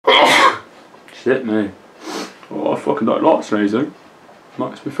Shit me. Oh, I fucking don't like sneezing.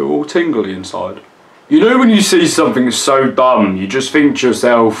 Makes me feel all tingly inside. You know when you see something so dumb, you just think to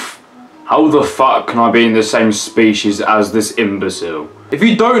yourself, how the fuck can I be in the same species as this imbecile? If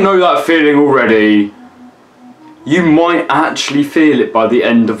you don't know that feeling already, you might actually feel it by the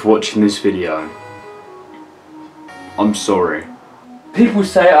end of watching this video. I'm sorry. People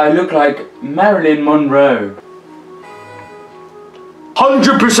say I look like Marilyn Monroe.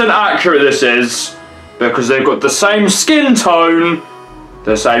 100% accurate this is, because they've got the same skin tone,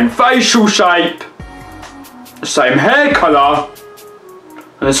 the same facial shape, the same hair colour,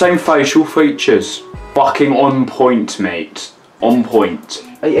 and the same facial features. Fucking on point, mate. On point.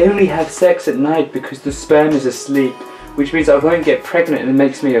 I only have sex at night because the sperm is asleep, which means I won't get pregnant and it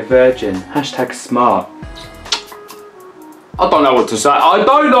makes me a virgin. Hashtag smart. I don't know what to say. I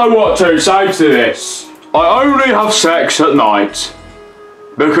don't know what to say to this. I only have sex at night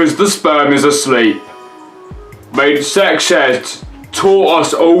because the sperm is asleep. Made sex ed taught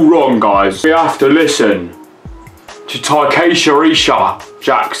us all wrong, guys. We have to listen to Tykesha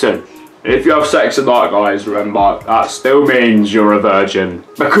Jackson. If you have sex at night, guys, remember, that still means you're a virgin.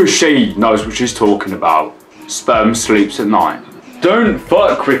 Because she knows what she's talking about. Sperm sleeps at night. Don't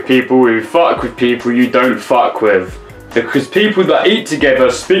fuck with people who fuck with people you don't fuck with. Because people that eat together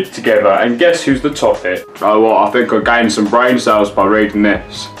speak together, and guess who's the topic? You know what, I think I gained some brain cells by reading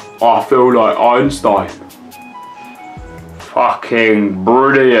this. I feel like Einstein. Fucking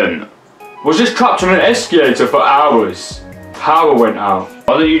brilliant. Was just trapped on an escalator for hours. Power went out.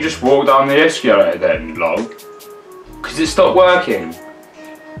 Why don't you just walk down the escalator then, lol? Because it stopped working.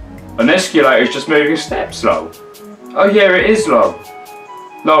 An escalator is just moving steps, lol. Oh yeah, it is, lol.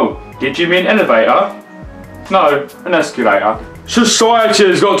 Lol, did you mean elevator? No, an escalator. Society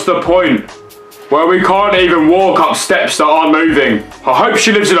has got to the point where we can't even walk up steps that aren't moving. I hope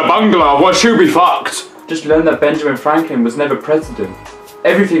she lives in a bungalow, otherwise she'll be fucked. Just learned that Benjamin Franklin was never president.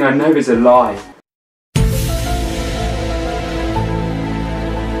 Everything I know is a lie.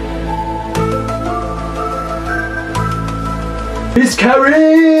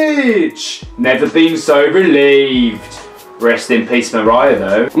 Miscarriage! Never been so relieved. Rest in peace, Mariah,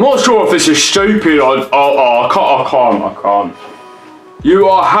 though. I'm not sure if this is stupid or I can't. You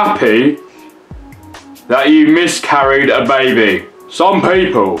are happy that you miscarried a baby. Some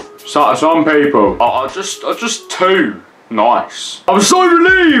people are just too nice. I'm so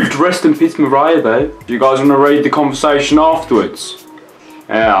relieved. Rest in peace, Mariah, though. Do you guys want to read the conversation afterwards?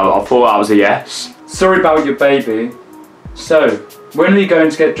 Yeah, I thought that was a yes. Sorry about your baby. So, when are we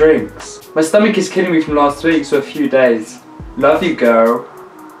going to get drinks? My stomach is killing me from last week, so a few days. Love you, girl.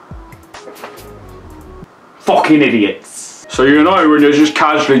 Fucking idiots. So you know when you're just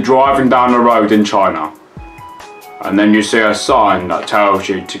casually driving down the road in China, and then you see a sign that tells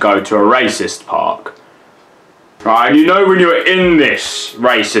you to go to a racist park. Right, and you know when you're in this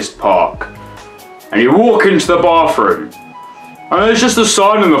racist park, and you walk into the bathroom, and there's just a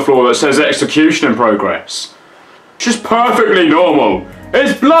sign on the floor that says execution in progress. It's just perfectly normal.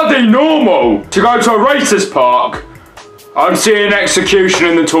 It's bloody normal to go to a racist park and see an execution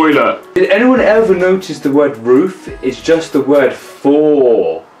in the toilet. Did anyone ever notice the word roof is just the word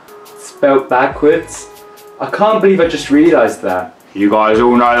for, spelt backwards? I can't believe I just realised that. You guys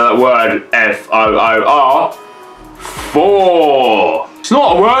all know that word F-O-O-R, for. It's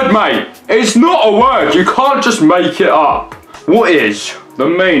not a word, mate. It's not a word. You can't just make it up. What is the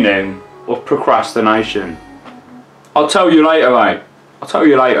meaning of procrastination? I'll tell you later, mate. I'll tell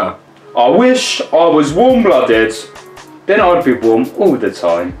you later. I wish I was warm-blooded. Then I'd be warm all the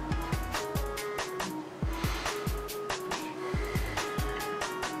time.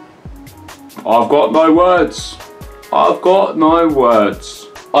 I've got no words. I've got no words.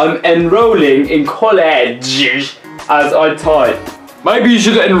 I'm enrolling in college as I type. Maybe you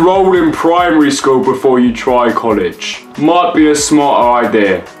should enroll in primary school before you try college. Might be a smarter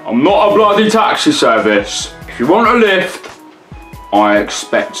idea. I'm not a bloody taxi service. If you want a lift, I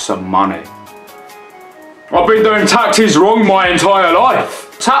expect some money. I've been doing taxis wrong my entire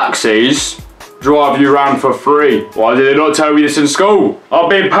life. Taxis drive you around for free. Why did they not tell me this in school? I've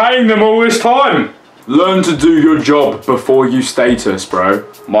been paying them all this time. Learn to do your job before you status, bro.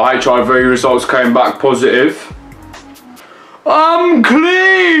 My HIV results came back positive. I'm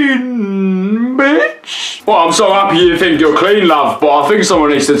clean, bitch. Well, I'm so happy you think you're clean, love, but I think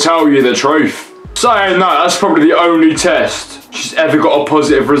someone needs to tell you the truth. Saying that, that's probably the only test she's ever got a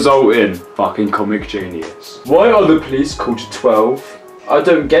positive result in. Fucking comic genius. Why are the police called 12? I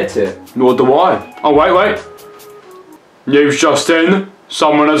don't get it. Nor do I. Oh, wait. News just in.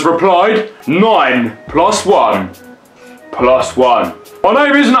 Someone has replied. 9 plus 1 plus 1. My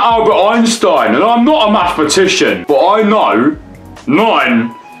name isn't Albert Einstein, and I'm not a mathematician, but I know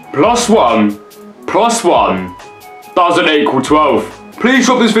 9 plus 1 plus 1 doesn't equal 12. Please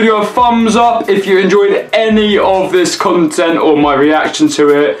drop this video a thumbs up if you enjoyed any of this content or my reaction to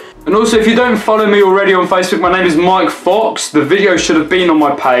it. And also, if you don't follow me already on Facebook, my name is Mike Fox. The video should have been on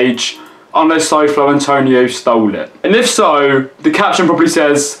my page, unless Soflo Antonio stole it. And if so, the caption probably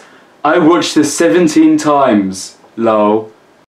says, I watched this 17 times, lol.